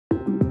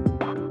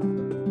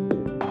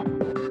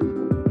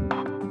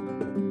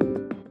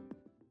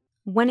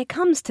When it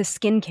comes to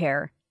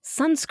skincare,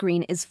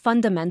 sunscreen is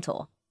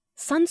fundamental.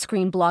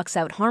 Sunscreen blocks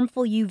out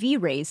harmful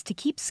UV rays to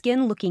keep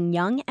skin looking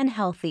young and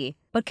healthy,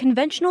 but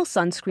conventional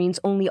sunscreens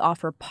only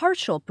offer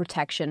partial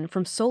protection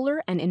from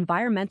solar and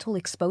environmental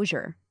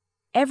exposure.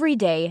 Every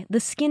day, the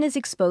skin is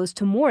exposed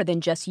to more than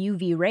just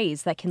UV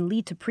rays that can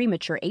lead to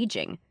premature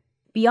aging.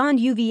 Beyond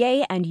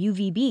UVA and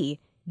UVB,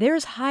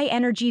 there's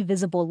high-energy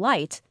visible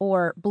light,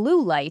 or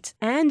blue light,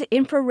 and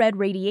infrared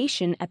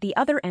radiation at the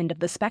other end of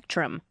the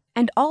spectrum.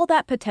 And all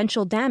that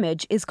potential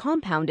damage is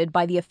compounded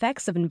by the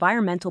effects of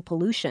environmental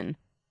pollution.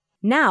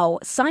 Now,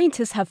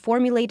 scientists have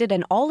formulated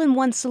an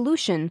all-in-one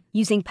solution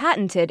using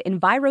patented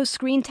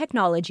EnviroScreen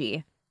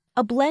technology,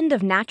 a blend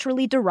of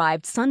naturally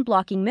derived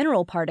sun-blocking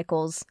mineral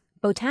particles,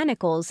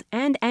 botanicals,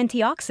 and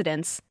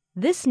antioxidants.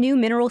 This new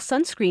mineral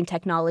sunscreen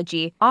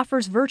technology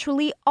offers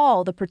virtually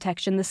all the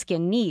protection the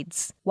skin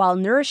needs, while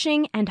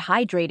nourishing and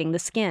hydrating the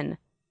skin.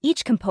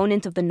 Each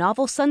component of the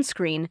novel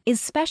sunscreen is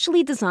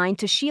specially designed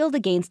to shield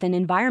against an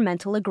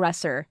environmental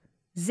aggressor.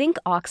 Zinc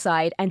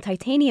oxide and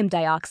titanium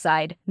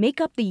dioxide make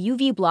up the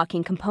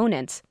UV-blocking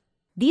component.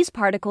 These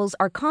particles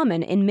are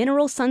common in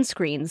mineral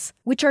sunscreens,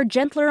 which are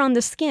gentler on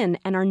the skin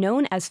and are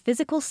known as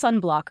physical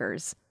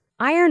sunblockers.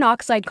 Iron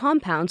oxide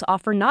compounds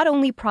offer not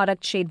only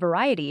product shade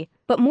variety,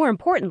 but more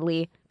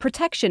importantly,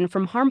 protection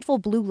from harmful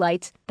blue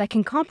light that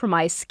can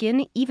compromise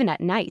skin even at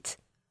night.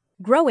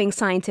 Growing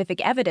scientific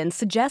evidence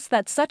suggests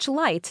that such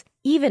light,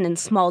 even in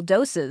small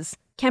doses,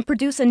 can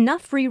produce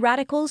enough free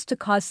radicals to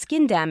cause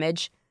skin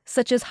damage,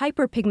 such as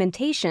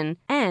hyperpigmentation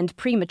and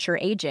premature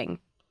aging.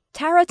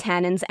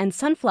 Tarotannins and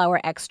sunflower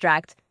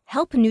extract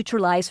help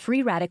neutralize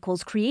free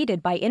radicals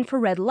created by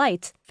infrared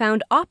light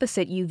found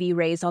opposite UV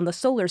rays on the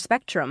solar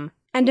spectrum,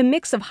 and a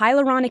mix of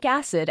hyaluronic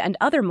acid and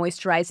other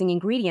moisturizing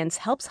ingredients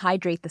helps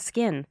hydrate the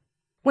skin.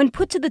 When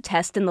put to the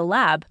test in the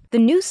lab, the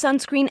new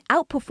sunscreen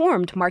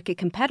outperformed market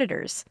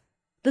competitors.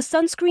 The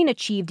sunscreen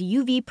achieved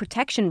UV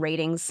protection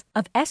ratings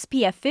of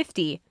SPF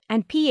 50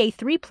 and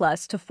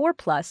PA3+ to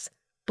 4+,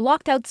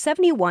 blocked out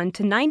 71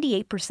 to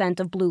 98%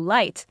 of blue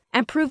light,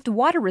 and proved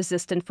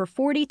water-resistant for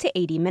 40 to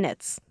 80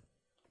 minutes.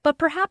 But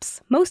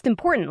perhaps most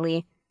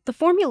importantly, the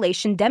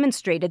formulation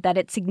demonstrated that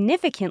it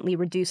significantly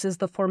reduces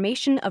the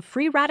formation of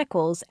free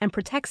radicals and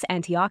protects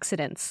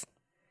antioxidants.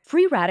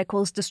 Free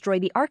radicals destroy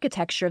the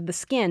architecture of the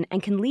skin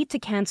and can lead to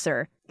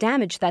cancer,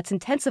 damage that's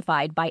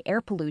intensified by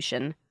air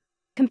pollution.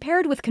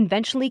 Compared with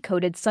conventionally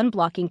coated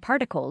sun-blocking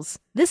particles,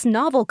 this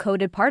novel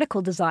coated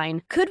particle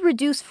design could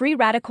reduce free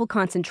radical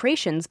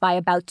concentrations by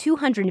about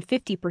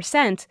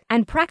 250%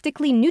 and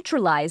practically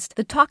neutralized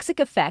the toxic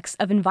effects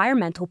of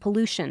environmental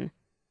pollution.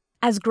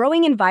 As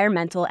growing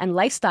environmental and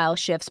lifestyle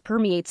shifts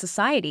permeate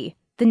society,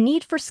 the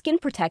need for skin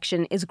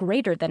protection is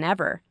greater than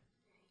ever.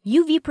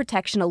 UV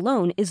protection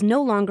alone is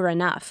no longer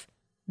enough.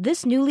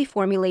 This newly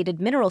formulated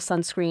mineral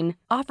sunscreen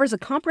offers a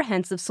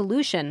comprehensive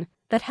solution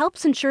that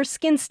helps ensure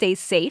skin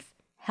stays safe,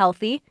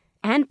 healthy,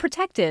 and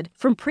protected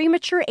from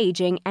premature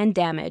aging and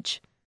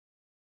damage.